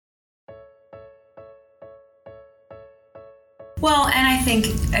Well, and I think,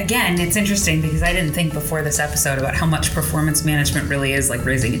 again, it's interesting because I didn't think before this episode about how much performance management really is like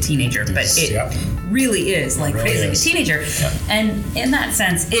raising a teenager, but it really is like raising a teenager. Yep. And in that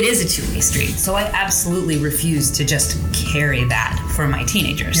sense, it is a two-way street. So I absolutely refuse to just carry that for my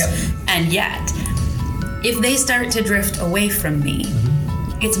teenagers. Yep. And yet, if they start to drift away from me,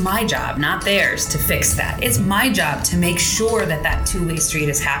 it's my job, not theirs, to fix that. It's my job to make sure that that two-way street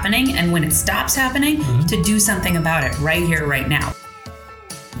is happening, and when it stops happening, to do something about it right here, right now.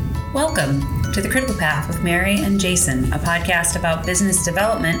 Welcome to The Critical Path with Mary and Jason, a podcast about business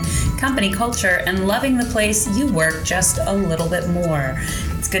development, company culture, and loving the place you work just a little bit more.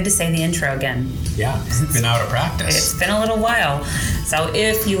 It's good to say the intro again. Yeah, it's been out of practice. It's been a little while. So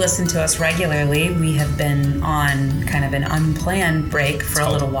if you listen to us regularly, we have been on kind of an unplanned break for a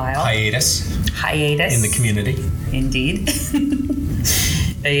little while. Hiatus. In the community. Indeed.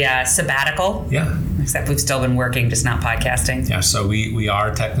 A sabbatical. Yeah. Except we've still been working, just not podcasting. Yeah, so we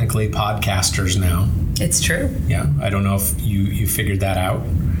are technically podcasters now. It's true. Yeah, I don't know if you figured that out.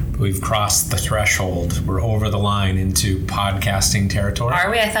 We've crossed the threshold. We're over the line into podcasting territory. Are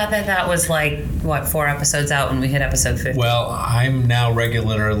we? I thought that was like, 4 episodes out when we hit episode 50. Well, I'm now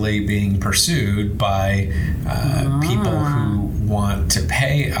regularly being pursued by people who want to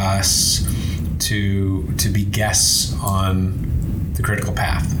pay us to be guests on The Critical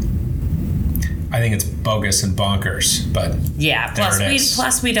Path. I think it's bogus and bonkers, but yeah.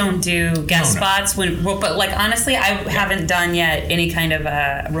 Plus we don't do guest spots but like honestly, I haven't done yet any kind of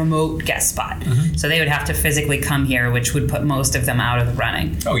a remote guest spot. So they would have to physically come here, which would put most of them out of the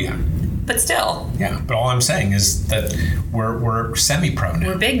running. Oh yeah. But still. Yeah, but all I'm saying is that we're semi-pro now.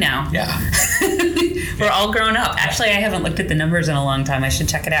 We're big now. Yeah. We're all grown up. Actually, I haven't looked at the numbers in a long time. I should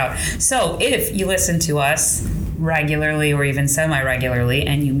check it out. So if you listen to us regularly or even semi-regularly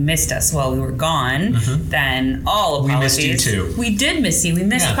and you missed us while we were gone, then all apologies. We missed you too. We did miss you. We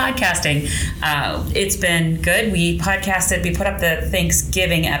missed podcasting. It's been good. We podcasted. We put up the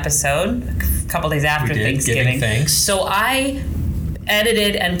Thanksgiving episode a couple days after Thanksgiving. Giving thanks. So I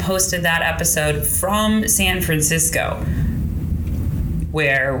edited and posted that episode from San Francisco,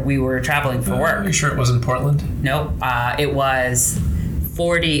 where we were traveling for work. Are you sure it wasn't Portland? Nope. It was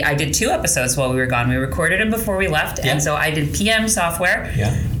 40. I did 2 episodes while we were gone. We recorded them before we left. Yeah. And so I did PM software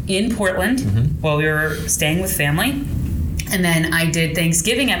in Portland while we were staying with family. And then I did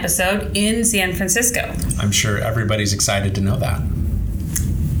Thanksgiving episode in San Francisco. I'm sure everybody's excited to know that.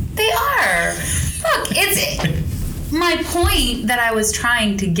 They are. Look, it's my point that I was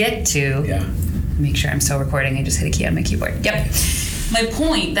trying to get to. Yeah. Make sure I'm still recording. I just hit a key on my keyboard. Yep. My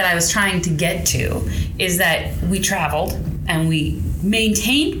point that I was trying to get to is that we traveled and we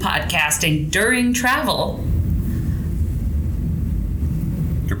maintained podcasting during travel.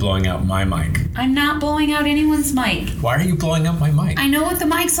 You're blowing out my mic. I'm not blowing out anyone's mic. Why are you blowing out my mic? I know what the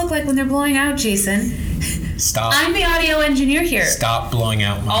mics look like when they're blowing out, Jason. Stop. I'm the audio engineer here. Stop blowing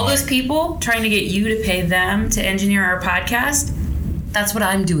out my mic. All those people trying to get you to pay them to engineer our podcast, that's what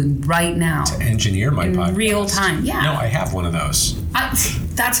I'm doing right now. To engineer my podcast? In real time, yeah. No, I have one of those.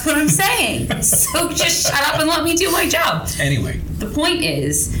 That's what I'm saying. So just shut up and let me do my job. Anyway. The point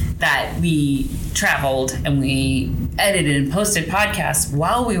is that we traveled and we edited and posted podcasts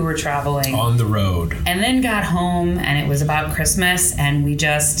while we were traveling. On the road. And then got home and it was about Christmas and we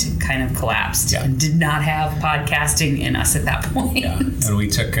just kind of collapsed. Yeah. And did not have podcasting in us at that point. Yeah. And we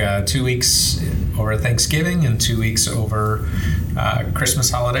took 2 weeks over Thanksgiving and 2 weeks over Christmas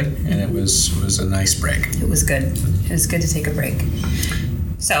holiday, and it was a nice break. It was good. It was good to take a break.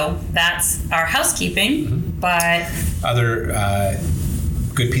 So that's our housekeeping, but other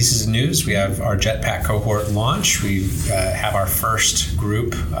good pieces of news. We have our Jetpack cohort launch. We have our first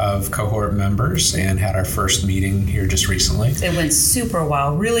group of cohort members and had our first meeting here just recently. It went super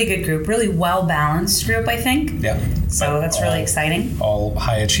well. Really good group. Really well-balanced group, I think. Yeah. So that's really exciting. All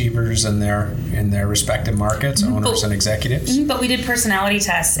high achievers in their respective markets, owners and executives. But we did personality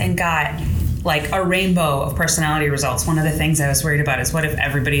tests and got like a rainbow of personality results. One of the things I was worried about is what if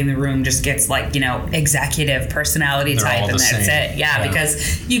everybody in the room just gets like, executive personality type and that's it. Yeah,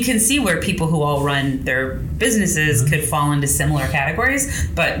 because you can see where people who all run their businesses could fall into similar categories,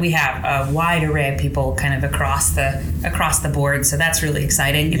 but we have a wide array of people kind of across the board. So that's really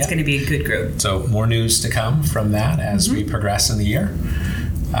exciting. It's going to be a good group. So more news to come from that as we progress in the year.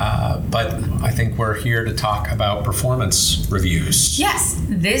 But I think we're here to talk about performance reviews. Yes,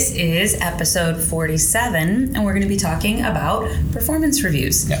 this is episode 47, and we're going to be talking about performance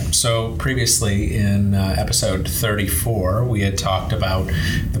reviews. Yeah, so previously in episode 34, we had talked about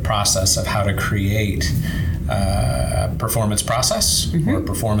the process of how to create performance process or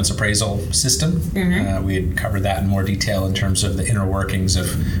performance appraisal system. We had covered that in more detail in terms of the inner workings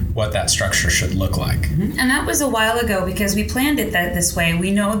of what that structure should look like. And that was a while ago because we planned it this way.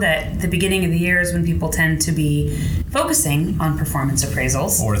 We know that the beginning of the year is when people tend to be focusing on performance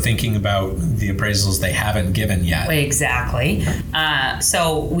appraisals. Or thinking about the appraisals they haven't given yet. Exactly.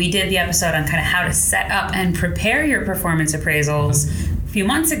 So we did the episode on kind of how to set up and prepare your performance appraisals a few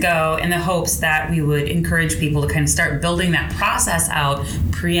months ago in the hopes that we would encourage people to kind of start building that process out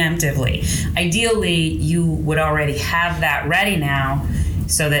preemptively. Ideally, you would already have that ready now,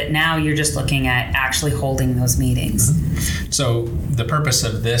 so that now you're just looking at actually holding those meetings. So the purpose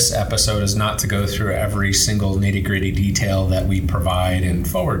of this episode is not to go through every single nitty-gritty detail that we provide in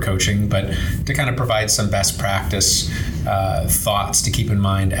forward coaching, but to kind of provide some best practice thoughts to keep in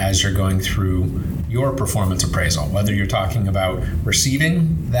mind as you're going through your performance appraisal, whether you're talking about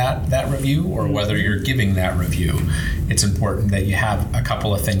receiving that review or whether you're giving that review. It's important that you have a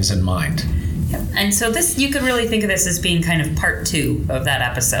couple of things in mind. And so this, you could really think of this as being kind of part 2 of that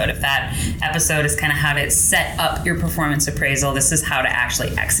episode. If that episode is kind of how to set up your performance appraisal, this is how to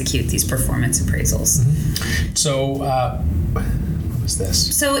actually execute these performance appraisals. So what was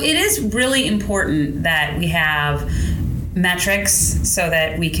this? So it is really important that we have metrics so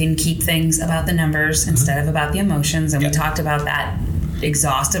that we can keep things about the numbers instead of about the emotions. And we talked about that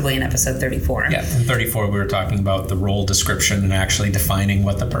exhaustively in episode 34. Yeah, in 34 we were talking about the role description and actually defining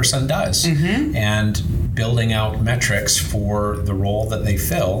what the person does and building out metrics for the role that they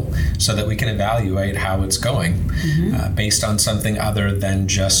fill so that we can evaluate how it's going based on something other than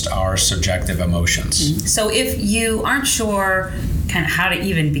just our subjective emotions. So if you aren't sure kind of how to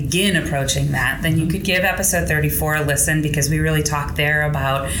even begin approaching that, then you could give episode 34 a listen because we really talked there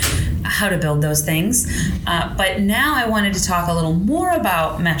about how to build those things. But now I wanted to talk a little more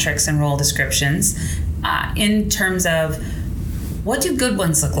about metrics and role descriptions in terms of what do good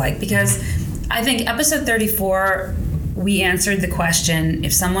ones look like? Because I think episode 34, we answered the question,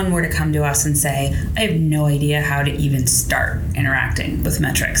 if someone were to come to us and say, I have no idea how to even start interacting with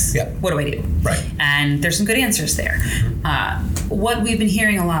metrics. What do I do? Right. And there's some good answers there. What we've been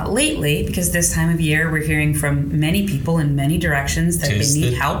hearing a lot lately, because this time of year we're hearing from many people in many directions that they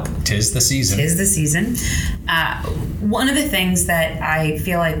need help. 'Tis the season. 'Tis the season. One of the things that I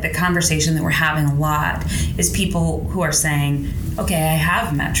feel like the conversation that we're having a lot is people who are saying, okay, I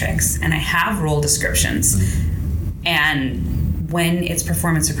have metrics and I have role descriptions. And when it's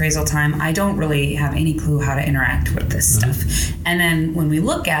performance appraisal time, I don't really have any clue how to interact with this stuff. And then when we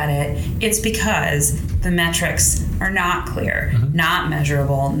look at it, it's because the metrics are not clear, not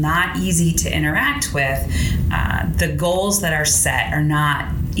measurable, not easy to interact with. The goals that are set are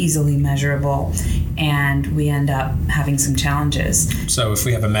not easily measurable, and we end up having some challenges. So if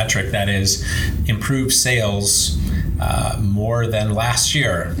we have a metric that is improved sales more than last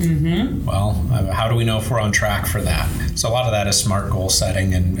year, well, how do we know if we're on track for that? So a lot of that is smart goal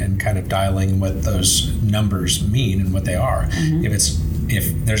setting and kind of dialing what those numbers mean and what they are.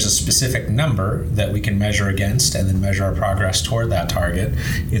 If there's a specific number that we can measure against and then measure our progress toward that target,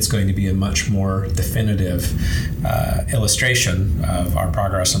 it's going to be a much more definitive illustration of our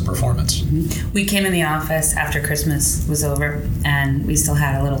progress and performance. We came in the office after Christmas was over, and we still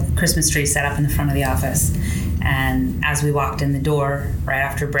had a little Christmas tree set up in the front of the office. And as we walked in the door right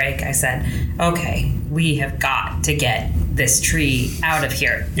after break, I said, okay, we have got to get this tree out of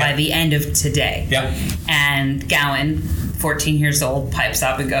here by the end of today. And Gowan, 14 years old, pipes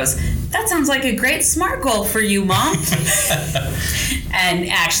up and goes, that sounds like a great SMART goal for you, Mom. And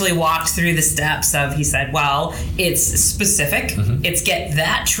actually walked through the steps of, he said, well, it's specific. It's get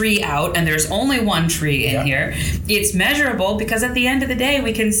that tree out, and there's only one tree in here. It's measurable because at the end of the day,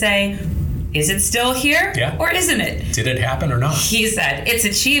 we can say, is it still here or isn't it? Did it happen or not? He said, it's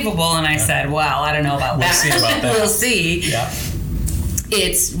achievable. And I said, well, I don't know about that. We'll see about that. We'll see.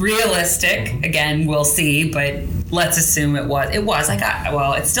 It's realistic. Again, we'll see, but let's assume it was.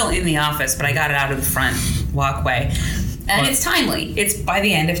 It's still in the office, but I got it out of the front walkway. And it's timely. It's by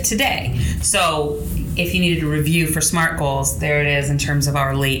the end of today. So if you needed a review for SMART goals, there it is in terms of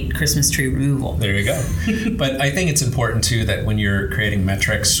our late Christmas tree removal. There you go. But I think it's important too that when you're creating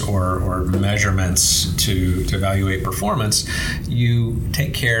metrics or measurements to evaluate performance, you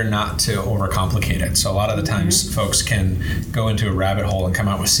take care not to overcomplicate it. So a lot of the times folks can go into a rabbit hole and come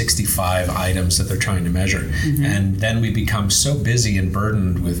out with 65 items that they're trying to measure. And then we become so busy and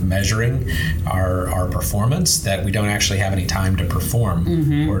burdened with measuring our performance that we don't actually have any time to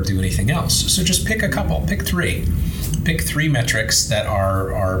perform or do anything else. So just pick a couple. Pick three. Pick three metrics that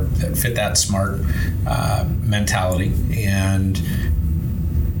that fit that SMART mentality, and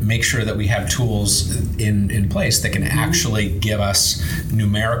make sure that we have tools in place that can actually give us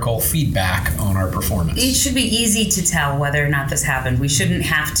numerical feedback on our performance. It should be easy to tell whether or not this happened. We shouldn't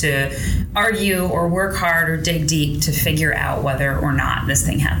have to argue or work hard or dig deep to figure out whether or not this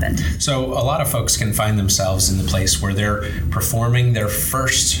thing happened. So a lot of folks can find themselves in the place where they're performing their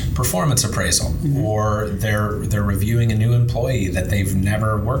first performance appraisal, or they're reviewing a new employee that they've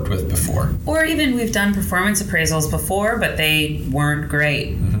never worked with before. Or even we've done performance appraisals before, but they weren't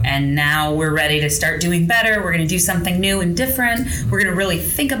great. And now we're ready to start doing better. We're going to do something new and different. We're going to really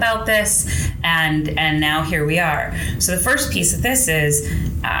think about this. And now here we are. So the first piece of this is,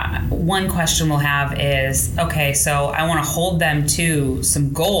 one question we'll have is, okay, so I want to hold them to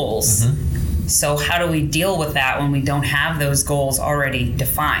some goals. So how do we deal with that when we don't have those goals already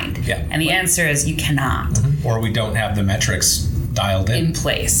defined? Yeah. And the answer is you cannot. Or we don't have the metrics dialed in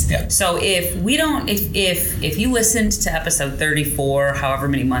place. Yeah. So if we don't, if you listened to episode 34, however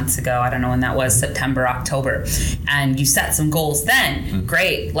many months ago, I don't know when that was, September, October, and you set some goals then,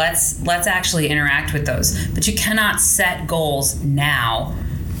 great. Let's actually interact with those. But you cannot set goals now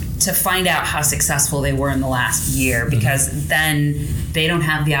to find out how successful they were in the last year, because then they don't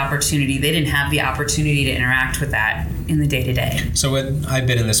have the opportunity. They didn't have the opportunity to interact with that in the day-to-day. So I've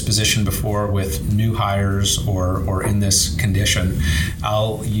been in this position before with new hires or in this condition.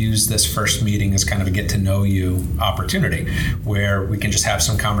 I'll use this first meeting as kind of a get-to-know-you opportunity where we can just have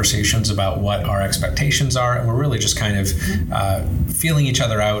some conversations about what our expectations are, and we're really just kind of feeling each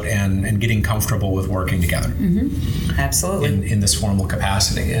other out and getting comfortable with working together. Absolutely. In this formal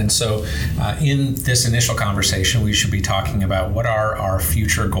capacity. And so in this initial conversation, we should be talking about what are our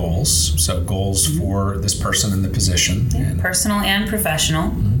future goals. So goals for this person in the position. Personal and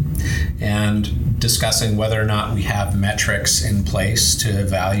professional. And discussing whether or not we have metrics in place to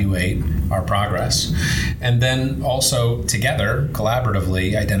evaluate our progress. And then also together,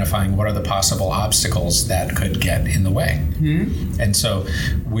 collaboratively, identifying what are the possible obstacles that could get in the way. And so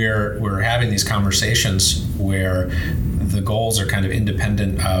we're having these conversations where the goals are kind of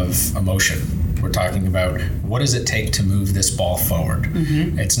independent of emotion. We're talking about what does it take to move this ball forward.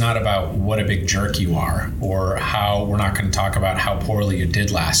 It's not about what a big jerk you are, or how we're not going to talk about how poorly you did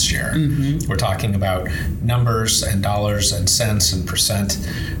last year. We're talking about numbers and dollars and cents and percent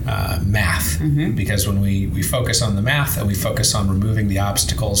math. Because when we focus on the math and we focus on removing the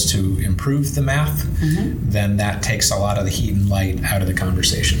obstacles to improve the math, then that takes a lot of the heat and light out of the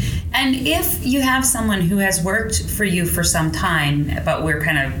conversation. And if you have someone who has worked for you for some time, but we're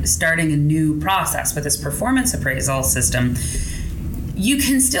kind of starting a new process with this performance appraisal system, you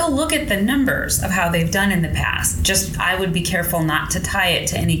can still look at the numbers of how they've done in the past. Just I would be careful not to tie it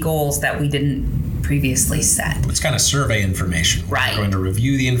to any goals that we didn't previously set. It's kind of survey information. Right. We're going to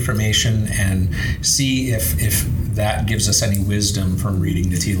review the information and see if that gives us any wisdom from reading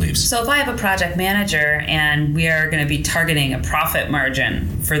the tea leaves. So if I have a project manager and we are going to be targeting a profit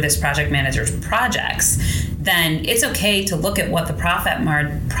margin for this project manager's projects, then it's okay to look at what the profit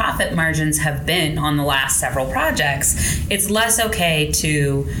margins have been on the last several projects. It's less okay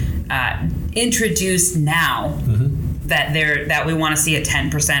to introduce now that we want to see a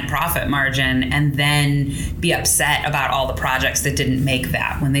 10% profit margin and then be upset about all the projects that didn't make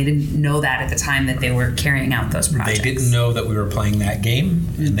that when they didn't know that at the time that they were carrying out those projects. They didn't know that we were playing that game,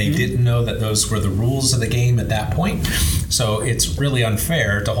 and they didn't know that those were the rules of the game at that point. So it's really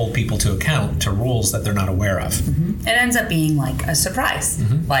unfair to hold people to account to rules that they're not aware of. It ends up being like a surprise.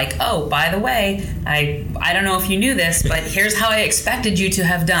 Like, oh, by the way, I don't know if you knew this, but here's how I expected you to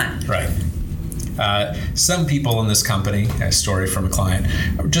have done. Right. Some people in this company, a story from a client,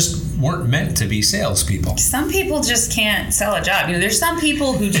 just weren't meant to be salespeople. Some people just can't sell a job. There's some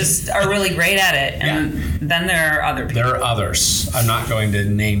people who just are really great at it, and then there are other people. There are others. I'm not going to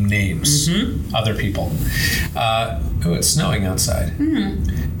name names. Other people. It's snowing outside.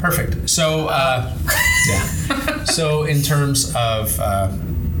 Perfect. So, So in terms of...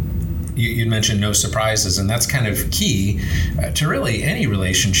 You mentioned no surprises, and that's kind of key to really any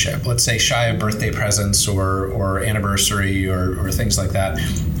relationship. Let's say shy of birthday presents or anniversary or things like that.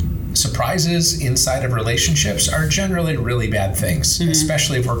 Surprises inside of relationships are generally really bad things,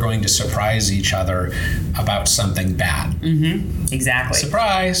 especially if we're going to surprise each other about something bad. Exactly.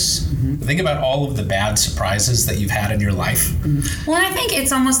 Surprise. Think about all of the bad surprises that you've had in your life. Well, I think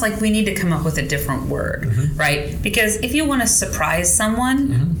it's almost like we need to come up with a different word, right? Because if you want to surprise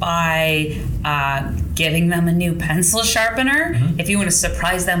someone by giving them a new pencil sharpener, if you want to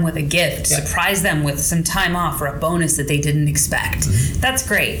surprise them with a gift, surprise them with some time off or a bonus that they didn't expect, that's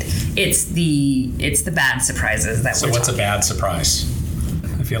great. It's the bad surprises that we're talking about. So what's a bad surprise?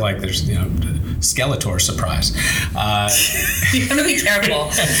 feel like there's, Skeletor surprise. You have to be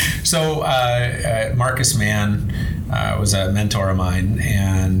careful. So Marcus Mann was a mentor of mine,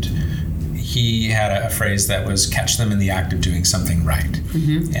 and he had a phrase that was catch them in the act of doing something right.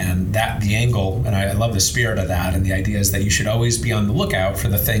 Mm-hmm. And that the angle, and I love the spirit of that, and the idea is that you should always be on the lookout for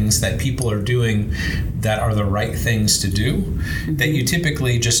the things that people are doing that are the right things to do, mm-hmm. that you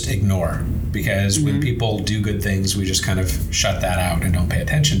typically just ignore. Because mm-hmm. when people do good things, we just kind of shut that out and don't pay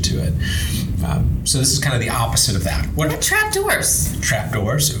attention to it. So this is kind of the opposite of that. What trapdoors?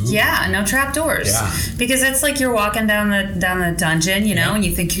 Trapdoors? Ooh. Yeah, no trapdoors. Yeah. Because it's like you're walking down the dungeon, and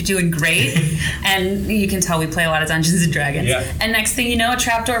you think you're doing great, and you can tell we play a lot of Dungeons and Dragons. Yeah. And next thing you know, a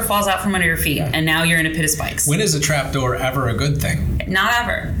trapdoor falls out from under your feet, and now you're in a pit of spikes. When is a trapdoor ever a good thing? Not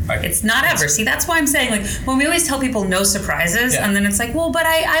ever. It's not ever. See, that's why I'm saying, like, when we always tell people no surprises, and then it's like, well, but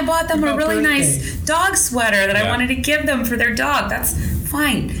I bought them a really nice dog sweater that I wanted to give them for their dog. That's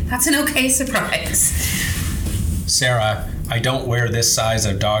fine. That's an okay surprise. Sarah, I don't wear this size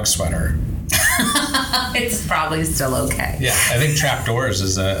of dog sweater. It's probably still okay. Yeah, I think trapdoors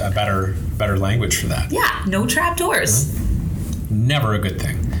is a better language for that. Yeah, no trapdoors. Mm-hmm. Never a good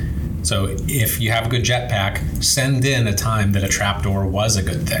thing. So if you have a good jetpack, send in a time that a trapdoor was a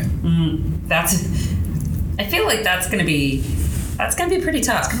good thing. I feel like that's going to be pretty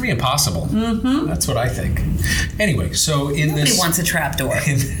tough. It's going to be impossible. Mm-hmm. That's what I think. Anyway, so nobody wants a trapdoor.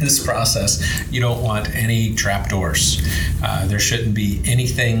 In this process, you don't want any trapdoors. There shouldn't be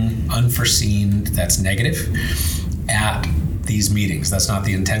anything unforeseen that's negative at these meetings. That's not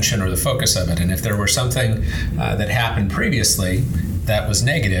the intention or the focus of it. And if there were something that happened previously that was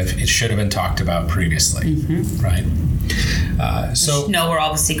negative, it should have been talked about previously, mm-hmm. right? So know where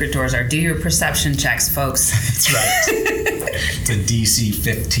all the secret doors are. Do your perception checks, folks. That's right. It's a DC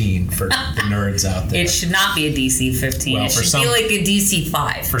 15 for the nerds out there. It should not be a DC 15. Well, it should be like a DC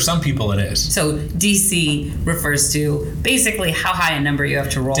 5. For some people, it is. So DC refers to basically how high a number you have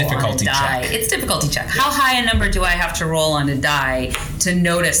to roll on a die. Check. It's difficulty check. Yeah. How high a number do I have to roll on a die to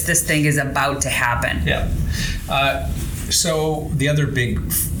notice this thing is about to happen? Yeah. So the other big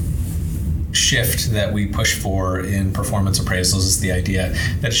shift that we push for in performance appraisals is the idea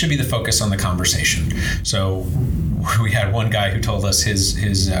that it should be the focus on the conversation. So we had one guy who told us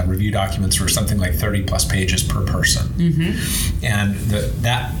his review documents were something like 30 plus pages per person. Mm-hmm. And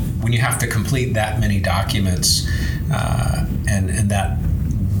that when you have to complete that many documents and that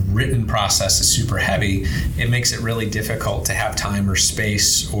written process is super heavy, it makes it really difficult to have time or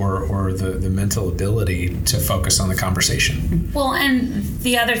space or the mental ability to focus on the conversation. Well, and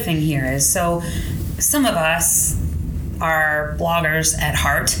the other thing here is, so some of us are bloggers at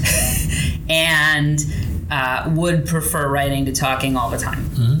heart and would prefer writing to talking all the time.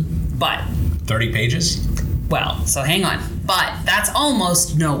 Mm-hmm. But 30 pages? Well, so hang on. But that's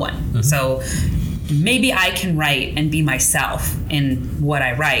almost no one. Mm-hmm. So maybe I can write and be myself in what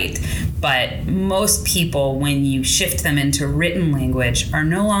I write, but most people, when you shift them into written language, are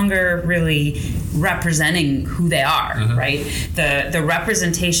no longer really representing who they are, mm-hmm. right? The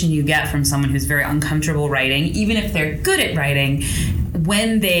representation you get from someone who's very uncomfortable writing, even if they're good at writing,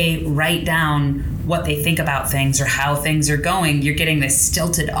 when they write down what they think about things or how things are going, you're getting this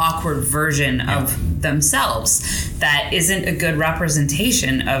stilted, awkward version of themselves that isn't a good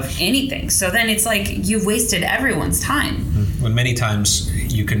representation of anything. So then it's like you've wasted everyone's time. When many times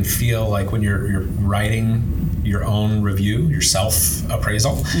you can feel like when you're writing your own review, your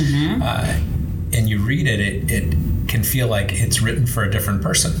self-appraisal, mm-hmm. And you read it can feel like it's written for a different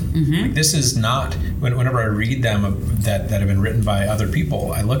person. Mm-hmm. Like this is not, whenever I read them that have been written by other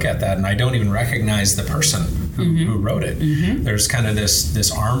people, I look at that and I don't even recognize the person who wrote it. Mm-hmm. There's kind of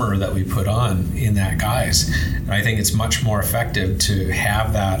this armor that we put on in that guise. And I think it's much more effective to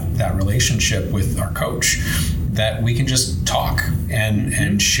have that relationship with our coach, that we can just talk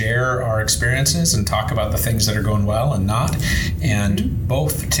and share our experiences and talk about the things that are going well and not, and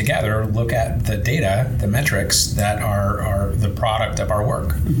both together look at the data, the metrics that are the product of our work.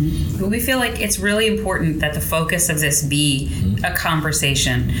 Mm-hmm. We feel like it's really important that the focus of this be a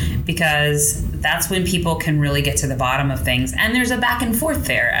conversation, because that's when people can really get to the bottom of things, and there's a back and forth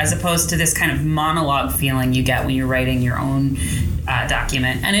there, as opposed to this kind of monologue feeling you get when you're writing your own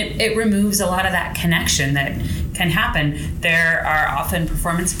document, and it removes a lot of that connection that can happen. There are often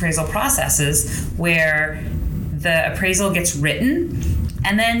performance appraisal processes where the appraisal gets written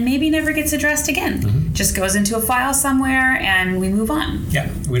and then maybe never gets addressed again. Mm-hmm. Just goes into a file somewhere and we move on. Yeah,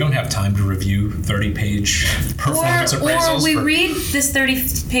 we don't have time to review 30-page performance appraisals. Or we read this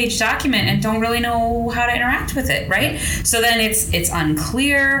 30-page document and don't really know how to interact with it, right? Yeah. So then it's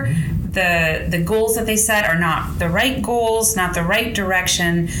unclear. the goals that they set are not the right goals, not the right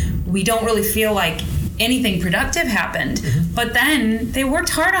direction. We don't really feel like anything productive happened. Mm-hmm. But then they worked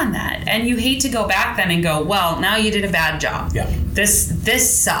hard on that. And you hate to go back then and go, well, now you did a bad job. Yeah.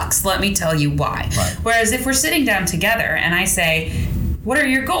 This sucks. Let me tell you why. Right. Whereas if we're sitting down together and I say, what are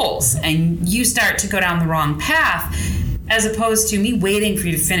your goals? And you start to go down the wrong path, as opposed to me waiting for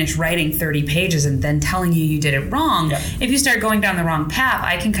you to finish writing 30 pages and then telling you did it wrong. Yeah. If you start going down the wrong path,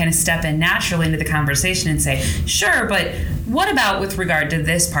 I can kind of step in naturally into the conversation and say, sure, but what about with regard to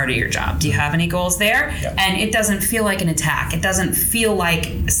this part of your job? Do you have any goals there? Yeah. And it doesn't feel like an attack. It doesn't feel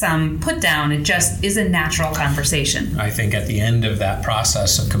like some put down. It just is a natural conversation. I think at the end of that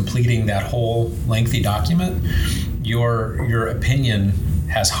process of completing that whole lengthy document, your opinion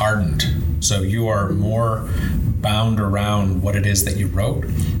has hardened. So you are more bound around what it is that you wrote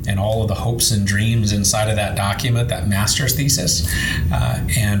and all of the hopes and dreams inside of that document, that master's thesis.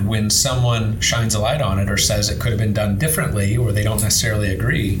 And when someone shines a light on it or says it could have been done differently, or they don't necessarily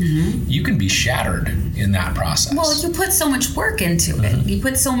agree, mm-hmm. you can be shattered in that process. Well, you put so much work into it. Mm-hmm. You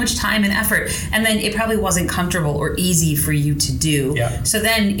put so much time and effort, and then it probably wasn't comfortable or easy for you to do. Yeah. So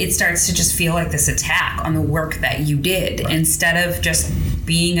then it starts to just feel like this attack on the work that you did, right, instead of just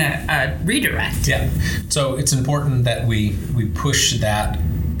being a redirect. Yeah. So it's important that we push that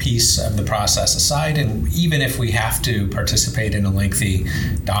piece of the process aside, and even if we have to participate in a lengthy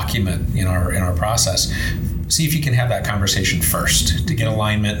document in our process, see if you can have that conversation first to get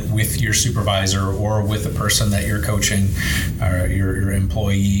alignment with your supervisor or with the person that you're coaching or your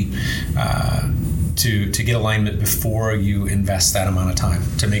employee, to get alignment before you invest that amount of time,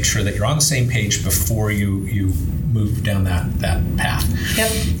 to make sure that you're on the same page before you move down that path.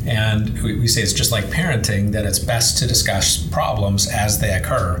 Yep. And we say it's just like parenting, that it's best to discuss problems as they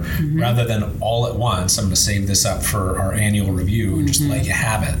occur, mm-hmm. rather than all at once. I'm going to save this up for our annual review and mm-hmm. just let you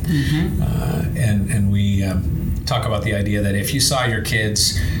have it. Mm-hmm. And we talk about the idea that if you saw your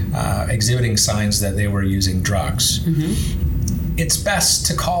kids exhibiting signs that they were using drugs, mm-hmm. it's best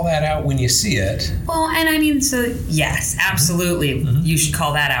to call that out when you see it. Well, and I mean, so yes, absolutely, mm-hmm. you should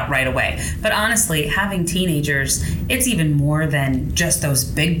call that out right away. But honestly, having teenagers, it's even more than just those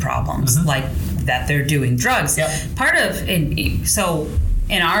big problems, mm-hmm. like that they're doing drugs. Yep. Part of, so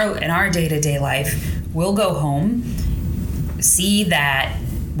in our day-to-day life, we'll go home, see that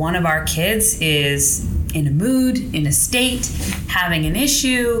one of our kids is in a mood, in a state, having an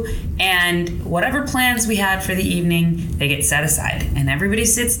issue, and whatever plans we had for the evening, they get set aside. And everybody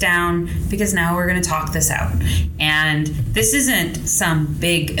sits down because now we're going to talk this out. And this isn't some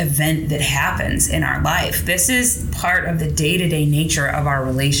big event that happens in our life. This is part of the day-to-day nature of our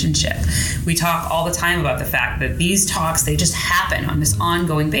relationship. We talk all the time about the fact that these talks, they just happen on this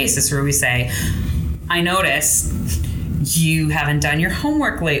ongoing basis where we say, I notice you haven't done your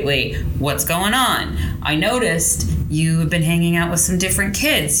homework lately. What's going on? I noticed you have been hanging out with some different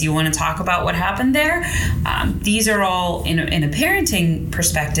kids. You want to talk about what happened there? These are all, in a parenting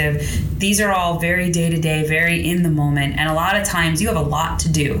perspective, these are all very day-to-day, very in the moment. And a lot of times you have a lot to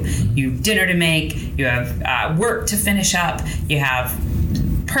do. You have dinner to make. You have work to finish up. You have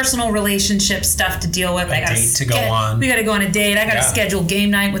personal relationship stuff to deal with. A date to go on. We got to go on a date. I got to schedule game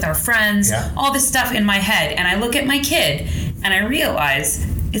night with our friends. Yeah. All this stuff in my head. And I look at my kid and I realize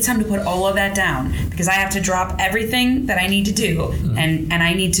it's time to put all of that down because I have to drop everything that I need to do, mm-hmm. and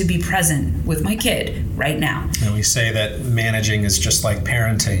I need to be present with my kid right now. And we say that managing is just like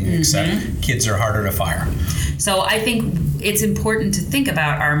parenting, mm-hmm. except kids are harder to fire. So I think it's important to think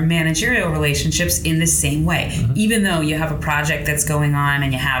about our managerial relationships in the same way. Mm-hmm. Even though you have a project that's going on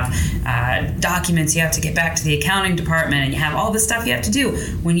and you have documents you have to get back to the accounting department and you have all the stuff you have to do,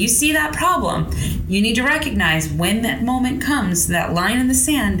 when you see that problem, you need to recognize when that moment comes, that line in the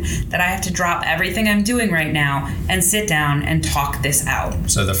sand, that I have to drop everything I'm doing right now and sit down and talk this out.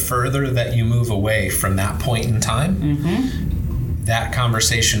 So the further that you move away from that point in time, mm-hmm. that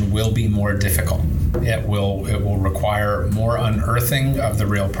conversation will be more difficult. It will require more unearthing of the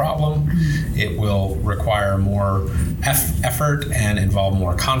real problem. It will require more effort and involve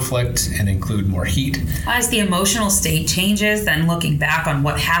more conflict and include more heat. As the emotional state changes, then looking back on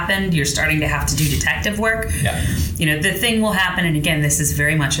what happened, you're starting to have to do detective work. Yeah. The thing will happen, and again, this is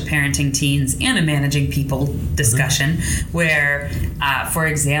very much a parenting teens and a managing people discussion, mm-hmm. where, for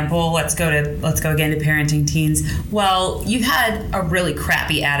example, let's go again to parenting teens. Well, you've had a really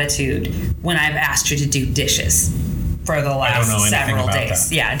crappy attitude when I've asked you to do dishes for the last several days.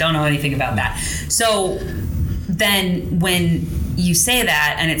 That. Yeah, I don't know anything about that. So then when you say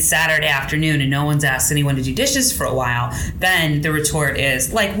that and it's Saturday afternoon and no one's asked anyone to do dishes for a while, then the retort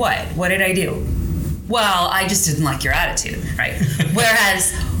is, like what? What did I do? Well, I just didn't like your attitude, right?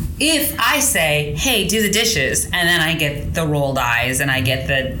 Whereas if I say, hey, do the dishes, and then I get the rolled eyes and I get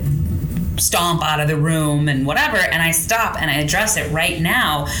the stomp out of the room and whatever, and I stop and I address it right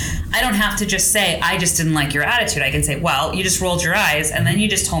now, I don't have to just say, I just didn't like your attitude. I can say, well, you just rolled your eyes and then you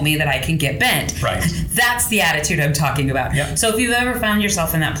just told me that I can get bent. Right. That's the attitude I'm talking about. Yep. So if you've ever found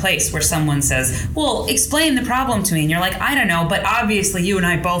yourself in that place where someone says, well, explain the problem to me, and you're like, I don't know, but obviously you and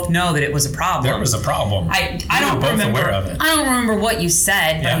I both know that it was a problem. There was a problem. I don't both remember. Aware of it. I don't remember what you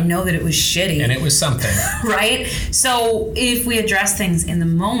said, but I know that it was shitty. And it was something. Right? So if we address things in the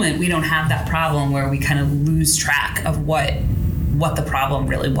moment, we don't have that problem where we kind of lose track of what the problem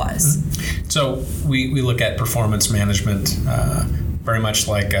really was. Mm-hmm. So we look at performance management very much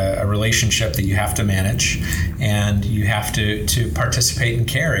like a relationship that you have to manage, and you have to participate and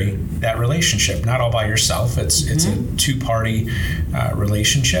carry that relationship, not all by yourself. It's a two-party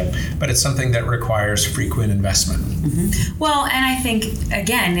relationship, but it's something that requires frequent investment. Mm-hmm. Well, and I think,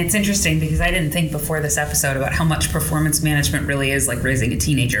 again, it's interesting because I didn't think before this episode about how much performance management really is like raising a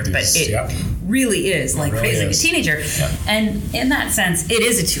teenager, but it really is like raising a teenager. Yep. And in that sense, it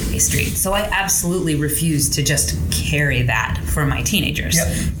is a two-way street. So I absolutely refuse to just carry that for my teenagers.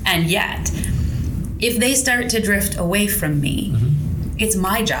 Yep. And yet, if they start to drift away from me, it's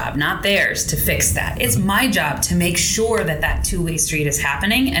my job, not theirs, to fix that. It's my job to make sure that that two-way street is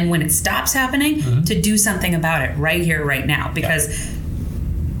happening, and when it stops happening, to do something about it right here, right now. Because,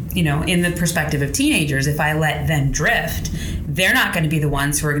 you know, in the perspective of teenagers, if I let them drift, they're not going to be the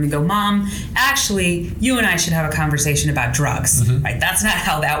ones who are going to go, Mom, actually, you and I should have a conversation about drugs. Right? That's not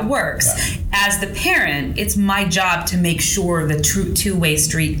how that works. Yeah. As the parent, it's my job to make sure the two-way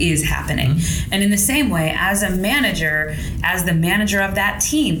street is happening. And in the same way, as a manager, as the manager of that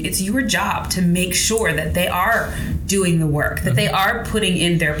team, it's your job to make sure that they are doing the work, that they are putting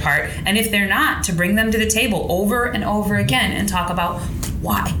in their part. And if they're not, to bring them to the table over and over again and talk about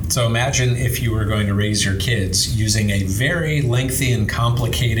why. So imagine if you were going to raise your kids using a very lengthy and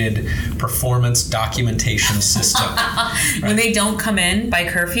complicated performance documentation system. Right? When they don't come in by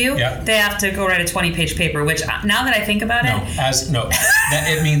curfew, they have to go write a 20-page paper, which now that I think about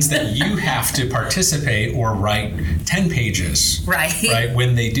it means that you have to participate or write 10 pages. Right,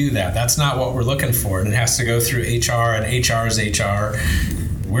 when they do that. That's not what we're looking for. And it has to go through HR, and HR's HR.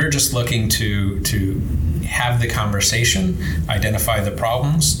 We're just looking to have the conversation, identify the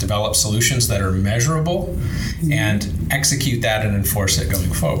problems, develop solutions that are measurable, and execute that and enforce it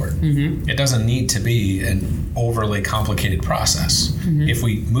going forward. It doesn't need to be an overly complicated process. If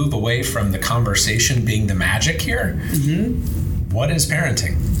we move away from the conversation being the magic here, what is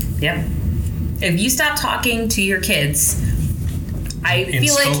parenting? Yep. If you stop talking to your kids, I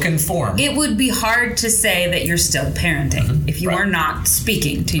feel like spoken form, it would be hard to say that you're still parenting if you are not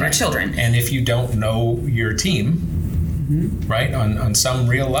speaking to your children. And if you don't know your team, right, on some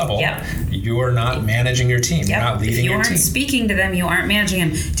real level, you are not managing your team. You're not leading your team. If you aren't speaking to them, you aren't managing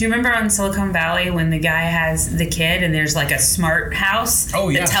them. Do you remember on Silicon Valley when the guy has the kid and there's like a smart house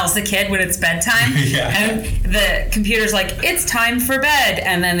that tells the kid when it's bedtime? And the computer's like, it's time for bed.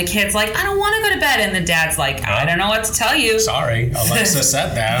 And then the kid's like, I don't want to go to bed. And the dad's like, I don't know what to tell you. Sorry, Alexa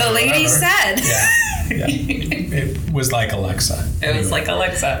said that. The lady said. It was like Alexa. It was like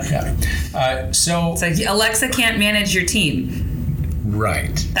Alexa. So Alexa can't manage your team.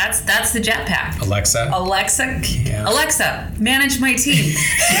 Right. That's the jetpack. Alexa, manage my team.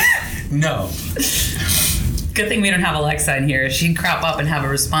 No. Good thing we don't have Alexa in here. She'd crop up and have a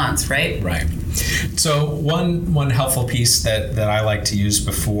response, right? Right. So one helpful piece that I like to use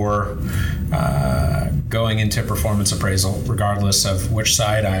before going into performance appraisal, regardless of which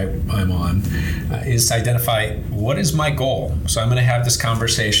side I'm on, is to identify what is my goal. So I'm going to have this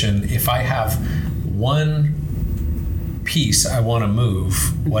conversation. If I have one piece I want to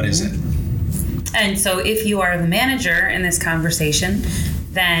move, what is it? And so if you are the manager in this conversation,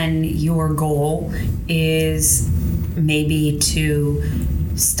 then your goal is maybe to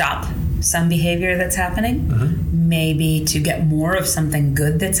stop some behavior that's happening, maybe to get more of something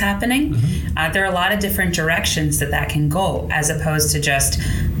good that's happening. There are a lot of different directions that can go, as opposed to just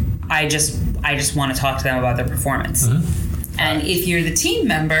I just want to talk to them about their performance. And if you're the team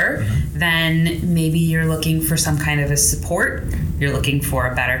member, then maybe you're looking for some kind of a support. You're looking for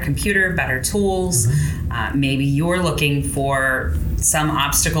a better computer, better tools. Maybe you're looking for some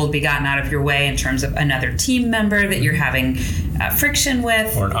obstacle to be gotten out of your way in terms of another team member that you're having friction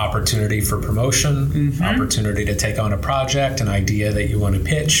with. Or an opportunity for promotion, opportunity to take on a project, an idea that you want to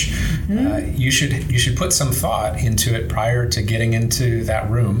pitch. you should put some thought into it prior to getting into that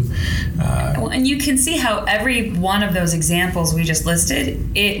room. And you can see how every one of those examples we just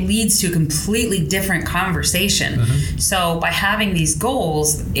listed, it leads to a completely different conversation. So by having these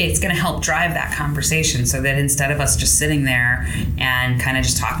goals, it's going to help drive that conversation, so that instead of us just sitting there and kind of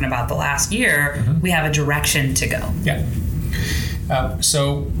just talking about the last year, we have a direction to go. Yeah.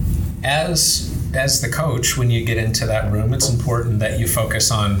 So as the coach, when you get into that room, it's important that you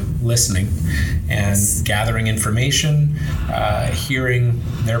focus on listening and gathering information, hearing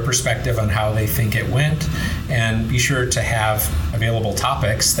their perspective on how they think it went, and be sure to have available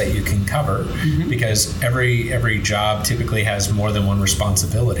topics that you can cover, because every job typically has more than one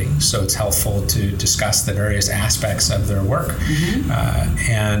responsibility. So it's helpful to discuss the various aspects of their work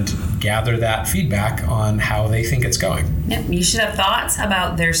and gather that feedback on how they think it's going. Yep. You should have thoughts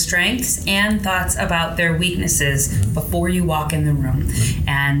about their strengths and thoughts about their weaknesses before you walk in the room.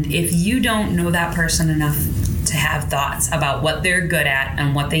 And if you don't know that person enough to have thoughts about what they're good at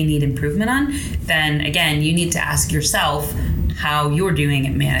and what they need improvement on, then again, you need to ask yourself how you're doing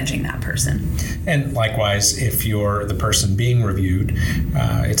at managing that person. And likewise, if you're the person being reviewed,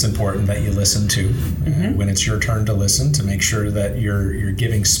 it's important that you listen to when it's your turn to listen, to make sure that you're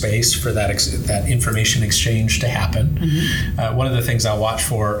giving space for that information exchange to happen. One of the things I'll watch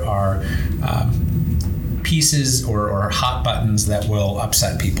for are pieces or hot buttons that will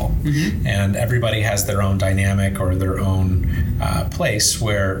upset people. And everybody has their own dynamic or their own place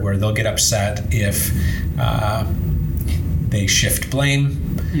where they'll get upset if they shift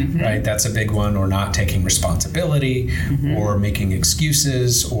blame, right? That's a big one, or not taking responsibility, or making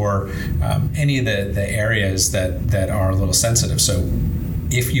excuses, or any of the areas that are a little sensitive. So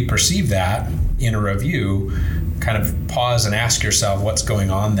if you perceive that in a review, kind of pause and ask yourself what's going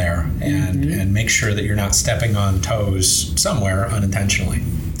on there, and make sure that you're not stepping on toes somewhere unintentionally.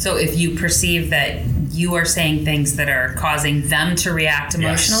 So if you perceive that you are saying things that are causing them to react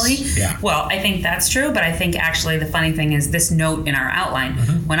emotionally, well, I think that's true, but I think actually the funny thing is this note in our outline,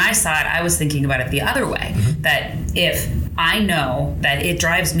 when I saw it, I was thinking about it the other way, that if I know that it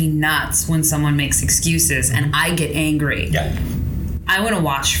drives me nuts when someone makes excuses and I get angry, I want to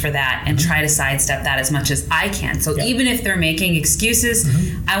watch for that and try to sidestep that as much as I can. So even if they're making excuses,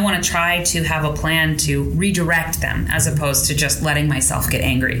 I want to try to have a plan to redirect them, as opposed to just letting myself get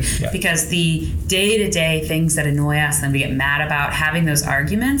angry. Because the day-to-day things that annoy us and we get mad about, having those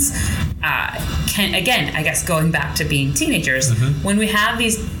arguments, can, again, I guess going back to being teenagers, when we have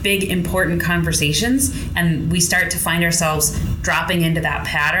these big important conversations and we start to find ourselves dropping into that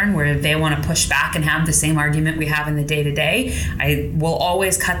pattern where they want to push back and have the same argument we have in the day-to-day, I will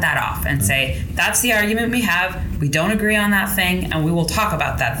always cut that off and say, that's the argument we have, we don't agree on that thing, and we will talk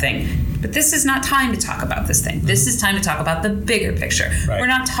about that thing. But this is not time to talk about this thing. This is time to talk about the bigger picture. We're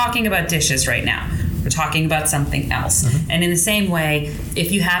not talking about dishes right now. We're talking about something else. And in the same way,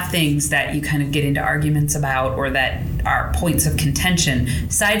 if you have things that you kind of get into arguments about, or that are points of contention,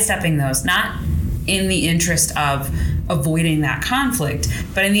 sidestepping those, not in the interest of avoiding that conflict,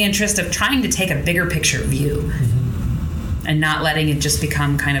 but in the interest of trying to take a bigger picture view, and not letting it just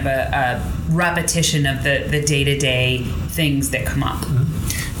become kind of a repetition of the day-to-day things that come up.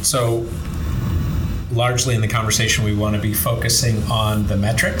 So largely in the conversation, we want to be focusing on the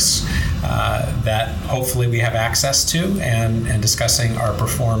metrics that hopefully we have access to, and discussing our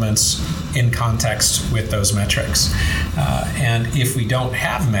performance in context with those metrics. And if we don't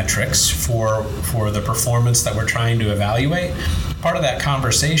have metrics for the performance that we're trying to evaluate, part of that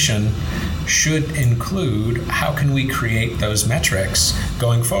conversation should include how can we create those metrics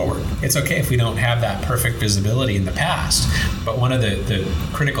going forward. It's okay if we don't have that perfect visibility in the past, but one of the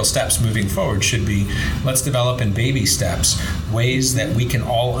critical steps moving forward should be, let's develop in baby steps ways that we can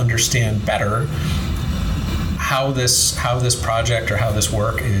all understand better how this project or how this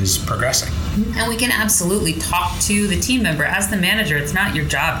work is progressing. And we can absolutely talk to the team member. As the manager, it's not your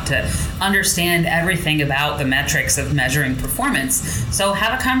job to understand everything about the metrics of measuring performance. So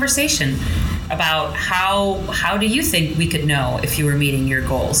have a conversation about how do you think we could know if you were meeting your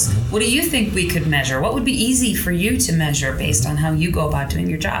goals? What do you think we could measure? What would be easy for you to measure based on how you go about doing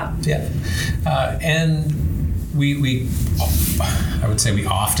your job? And we I would say we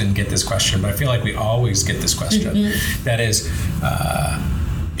often get this question, but I feel like we always get this question. That is,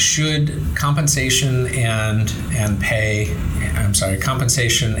 should compensation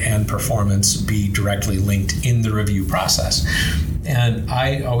compensation and performance be directly linked in the review process? And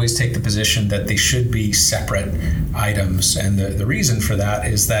I always take the position that they should be separate items. And the reason for that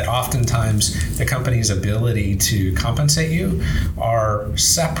is that oftentimes the company's ability to compensate you are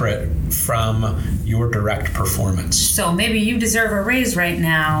separate from your direct performance. So maybe you deserve a raise right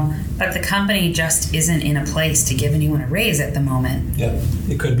now, but the company just isn't in a place to give anyone a raise at the moment. Yeah.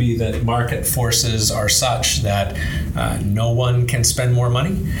 It could be that market forces are such that no one can spend more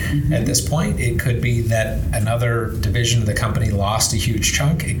money at this point. It could be that another division of the company lost a huge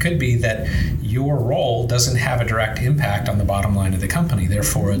chunk. It could be that your role doesn't have a direct impact on the bottom line of the company.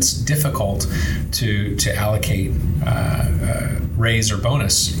 Therefore, it's difficult to allocate raise or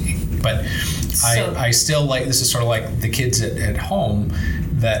bonus. But I still like, this is sort of like the kids at home,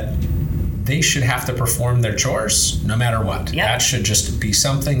 that they should have to perform their chores no matter what. Yep. That should just be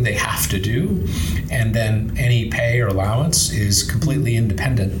something they have to do. And then any pay or allowance is completely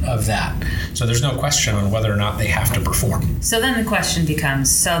independent of that. So there's no question on whether or not they have to perform. So then the question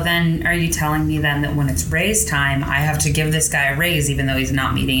becomes, so then are you telling me then that when it's raise time, I have to give this guy a raise even though he's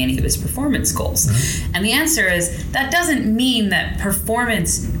not meeting any of his performance goals? Mm-hmm. And the answer is, that doesn't mean that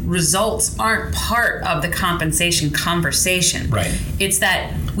performance results aren't part of the compensation conversation. Right. It's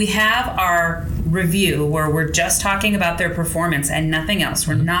that we have our review where we're just talking about their performance and nothing else.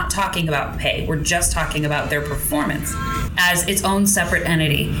 We're not talking about pay. We're just talking about their performance as its own separate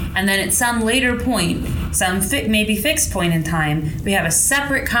entity. And then at some later point, some maybe fixed point in time, we have a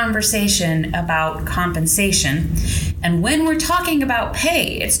separate conversation about compensation. And when we're talking about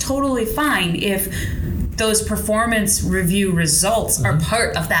pay, it's totally fine if those performance review results are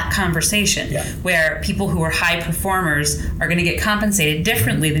part of that conversation, where people who are high performers are going to get compensated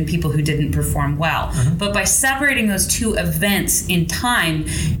differently than people who didn't perform well. But by separating those two events in time,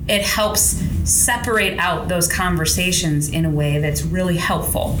 it helps separate out those conversations in a way that's really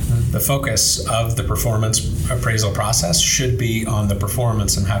helpful. The focus of the performance appraisal process should be on the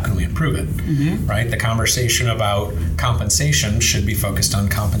performance and how can we improve it, right? The conversation about compensation should be focused on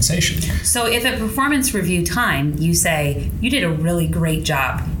compensation. So if at performance review time, you say, you did a really great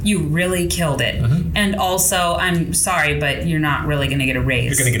job. You really killed it. And also, I'm sorry, but you're not really going to get a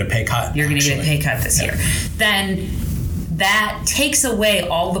raise. You're going to get a pay cut. You're going to get a pay cut this year. Then that takes away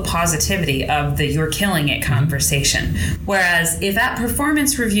all the positivity of the you're killing it conversation. Whereas if at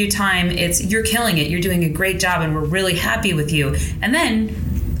performance review time, it's you're killing it, you're doing a great job, and we're really happy with you. And then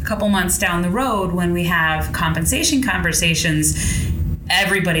a couple months down the road, when we have compensation conversations,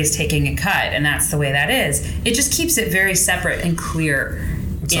 everybody's taking a cut, and that's the way that is. It just keeps it very separate and clear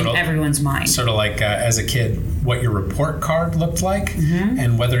in everyone's mind. Sort of like as a kid, what your report card looked like,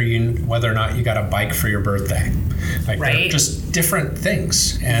 and whether or not you got a bike for your birthday. Like they're just different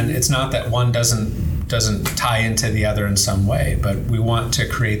things, and it's not that one doesn't tie into the other in some way, but we want to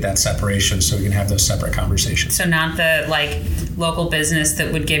create that separation so we can have those separate conversations. So not the local business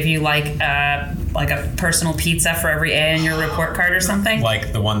that would give you like a personal pizza for every A in your report card or something?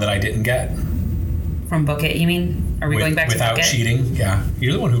 Like the one that I didn't get. From Book It, you mean? Are we going back to Book It? Without cheating, yeah.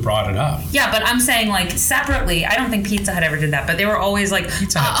 You're the one who brought it up. Yeah, but I'm saying separately. I don't think Pizza Hut ever did that, but they were always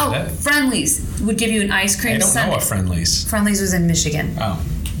Pizza Hut did it. Friendly's would give you an ice cream sundae. I don't know what Friendly's. Friendly's was in Michigan. Oh.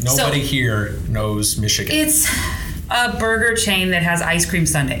 Nobody here knows Michigan. It's a burger chain that has ice cream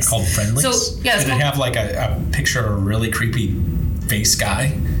sundaes. Called Friendly's? So, yeah, did it have a picture of a really creepy face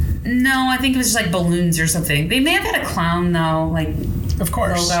guy? No, I think it was just balloons or something. They may have had a clown though, of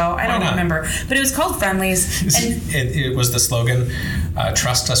course. Logo. I don't remember. But it was called Friendly's. And it was the slogan,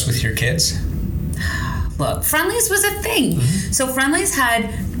 trust us with your kids. Look, Friendly's was a thing. So Friendly's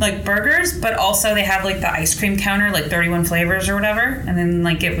had burgers, but also they had the ice cream counter, 31 flavors or whatever. And then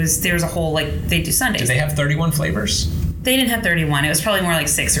there was a whole they do sundaes. Did they have 31 flavors? They didn't have 31. It was probably more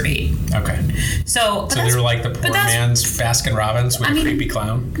 6 or 8. Okay. So they were the poor man's Baskin Robbins with a creepy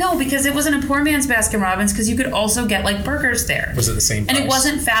clown? No, because it wasn't a poor man's Baskin Robbins, because you could also get burgers there. Was it the same price? And it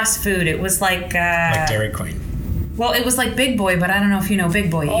wasn't fast food. It was like Dairy Queen. Well, it was Big Boy, but I don't know if you know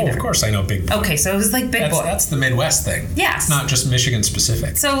Big Boy either. Oh, of course I know Big Boy. Okay, so it was Big Boy. That's the Midwest thing. Yes. It's not just Michigan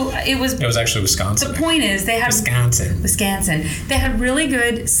specific. So it was actually Wisconsin. The point is they had Wisconsin. They had really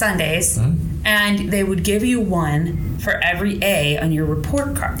good sundaes, and they would give you one for every A on your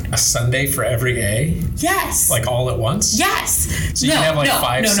report card. A sundae for every A? Yes. All at once? Yes. So you have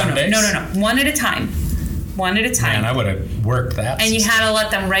 5 sundaes? No. One at a time. Man, I would have worked that. And you had to let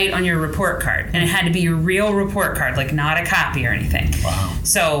them write on your report card. And it had to be your real report card, not a copy or anything. Wow.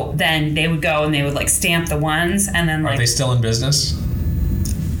 So then they would go and they would stamp the ones, and then Are they still in business?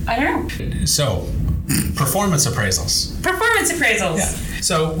 I don't know. So Performance appraisals. Performance appraisals. Yeah.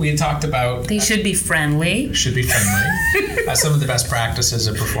 So we had talked about... They should be friendly. Should be friendly. Some of the best practices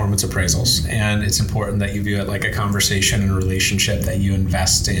of performance appraisals. And it's important that you view it like a conversation and a relationship that you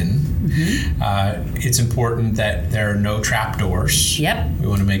invest in. Mm-hmm. It's important that there are no trapdoors. Yep. We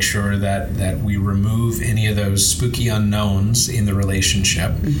want to make sure that we remove any of those spooky unknowns in the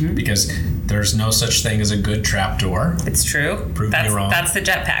relationship, because there's no such thing as a good trapdoor. It's true. Prove me wrong. That's the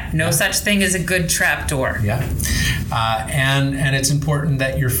jetpack. No such thing as a good trapdoor. Yeah. And it's important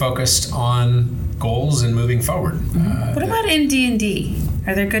that you're focused on goals and moving forward. What about in D&D?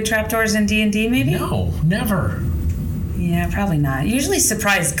 Are there good trapdoors in D&D maybe? No, never. Yeah, probably not. Usually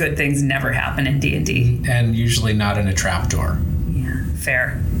surprise good things never happen in D&D. And usually not in a trapdoor. Yeah,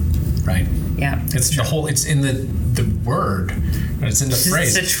 fair. Right. Yeah. It's in the word. It's in the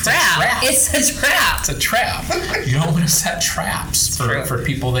phrase. It's a trap. It's a trap. It's a trap. You don't want to set traps for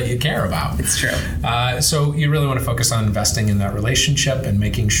people that you care about. It's true. So you really want to focus on investing in that relationship and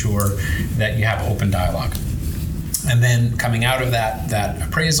making sure that you have open dialogue. And then coming out of that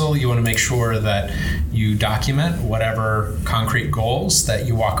appraisal, you want to make sure that you document whatever concrete goals that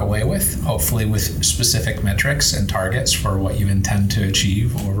you walk away with, hopefully with specific metrics and targets for what you intend to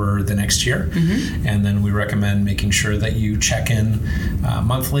achieve over the next year. Mm-hmm. And then we recommend making sure that you check in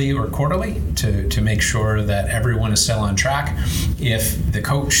monthly or quarterly to make sure that everyone is still on track. If the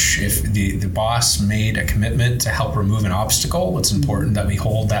coach, if the boss made a commitment to help remove an obstacle, it's important that we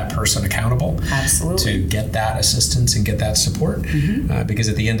hold that person accountable. Absolutely. To get that assistance and get that support, because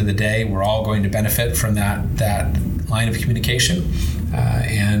at the end of the day, we're all going to benefit from that line of communication,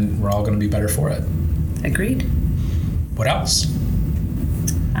 and we're all going to be better for it. Agreed. What else?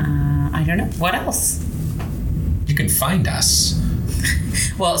 I don't know. What else? You can find us.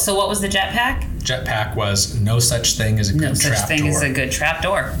 Well, so what was the jetpack? Jetpack was no such thing as a good trapdoor. No such thing as a good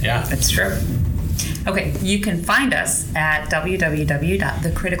trapdoor. Yeah. That's true. Okay, you can find us at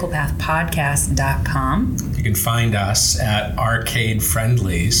www.thecriticalpathpodcast.com. You can find us at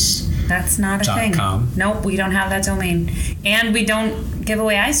arcadefriendlies.com. That's not a thing. Nope, we don't have that domain. And we don't give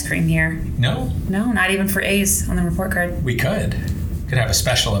away ice cream here. No? No, not even for A's on the report card. We could have a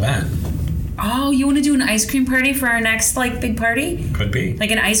special event. Oh, you want to do an ice cream party for our next big party? Could be.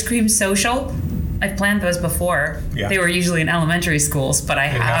 Like an ice cream social? I've planned those before. Yeah. They were usually in elementary schools, but I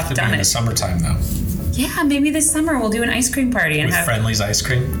have done it. It'd have to be in the summertime, though. Yeah, maybe this summer we'll do an ice cream party and with Friendly's ice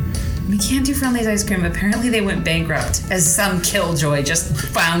cream. We can't do Friendly's ice cream. Apparently, they went bankrupt, as some killjoy just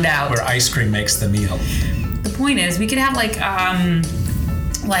found out. Where ice cream makes the meal. The point is, we could have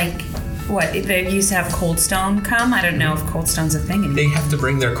what they used to have Cold Stone come. I don't know if Cold Stone's a thing anymore. They have to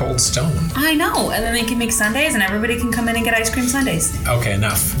bring their Cold Stone. I know, and then they can make sundaes, and everybody can come in and get ice cream sundaes. Okay,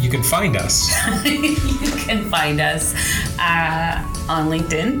 enough. You can find us. You can find us on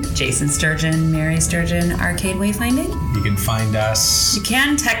LinkedIn, Jason Sturgeon, Mary Sturgeon, Arcade Wayfinding. You can find us. You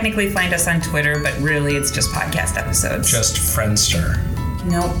can technically find us on Twitter, but really it's just podcast episodes. Just Friendster.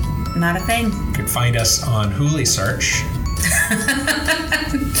 Nope, not a thing. You can find us on Hooli Search.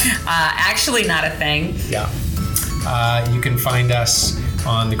 Actually not a thing. Yeah. You can find us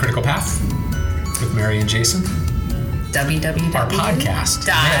on The Critical Path with Mary and Jason. www. Our podcast.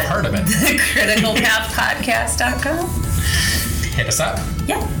 You may have heard of it. thecriticalpathpodcast.com. Hit us up.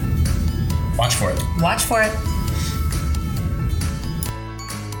 Yeah. Watch for it. Watch for it.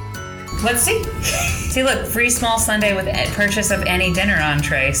 Let's see. See, look, free small sundae with purchase of any dinner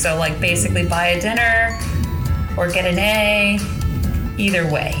entree. So, basically buy a dinner or get an A. Either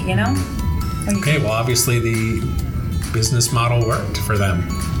way, you know? Okay, well, obviously the business model worked for them.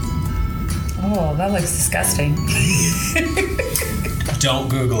 Oh, that looks disgusting. Don't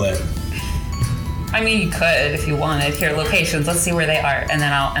Google it. I mean, you could if you wanted. Here, locations. Let's see where they are, and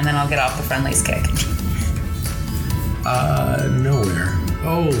then I'll get off the Friendly's kick. Nowhere.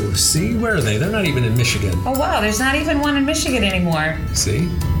 Oh, see, where are they? They're not even in Michigan. Oh wow, there's not even one in Michigan anymore. See?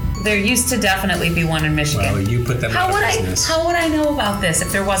 There used to definitely be one in Michigan. Well, you put them out of business. How would I know about this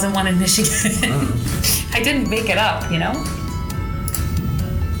if there wasn't one in Michigan? I didn't make it up, you know?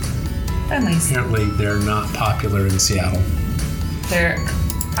 Friendlies. Apparently, they're not popular in Seattle. There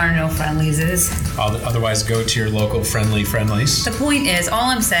are no Friendlies. Otherwise, go to your local Friendlies. The point is,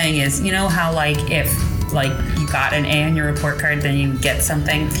 all I'm saying is, you know how if you got an A on your report card, then you get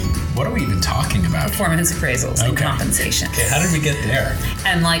something? What are we even talking about? Performance appraisals and compensation. Okay, how did we get there?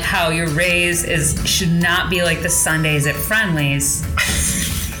 And how your raise should not be like the Sundays at Friendly's.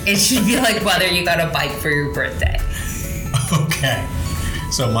 It should be whether you got a bike for your birthday. Okay.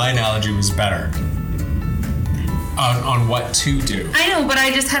 So my analogy was better. on what to do. I know, but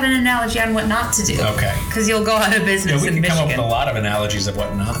I just had an analogy on what not to do. Okay. Because you'll go out of business in Michigan. We can come up with a lot of analogies of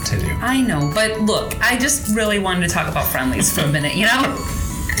what not to do. I know, but look, I just really wanted to talk about Friendlies for a minute, you know?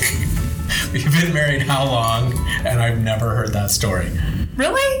 We've been married how long? And I've never heard that story.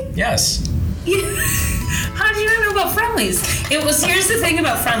 Really? Yes. How did you not know about Friendlies? Here's the thing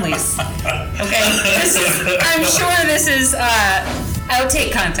about Friendlies. Okay? I'm sure this is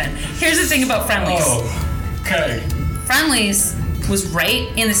outtake content. Here's the thing about Friendlies. Oh, okay. Friendlies was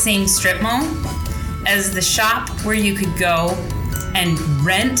right in the same strip mall as the shop where you could go and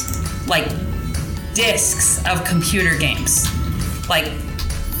rent, like, discs of computer games. Like,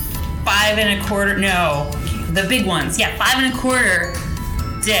 5 1/4, no, the big ones. Yeah, 5 1/4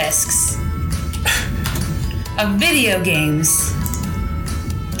 discs of video games,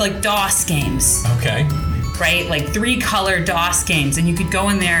 like DOS games. Okay. Right? Like 3-color DOS games. And you could go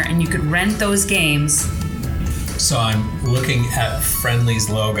in there and you could rent those games. So I'm looking at Friendly's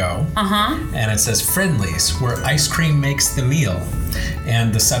logo. Uh-huh. And it says Friendly's, where ice cream makes the meal.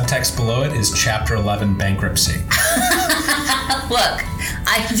 And the subtext below it is Chapter 11 bankruptcy. Look,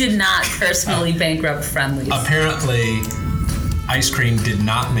 I did not personally bankrupt Friendly's. Apparently, ice cream did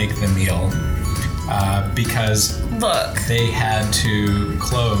not make the meal because they had to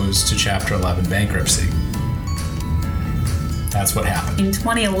close to Chapter 11 bankruptcy. That's what happened. In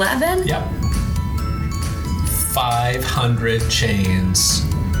 2011? Yep. 500 chains.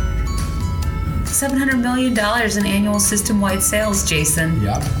 $700 million in annual system-wide sales, Jason.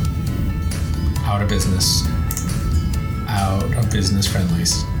 Yep. Out of business. Out of business,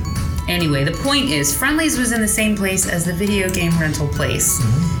 Friendly's. Anyway, the point is, Friendly's was in the same place as the video game rental place.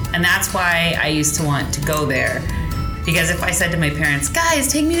 Mm-hmm. And that's why I used to want to go there. Because if I said to my parents, guys,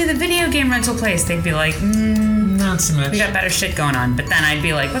 take me to the video game rental place, they'd be like, not so much. We got better shit going on. But then I'd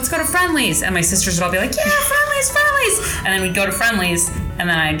be like, let's go to Friendly's. And my sisters would all be like, yeah, Friendly's. And then we'd go to Friendly's, and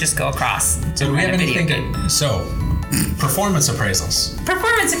then I'd just go across. So do we have anything to... So, performance appraisals.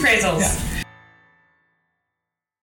 Performance appraisals. Yeah.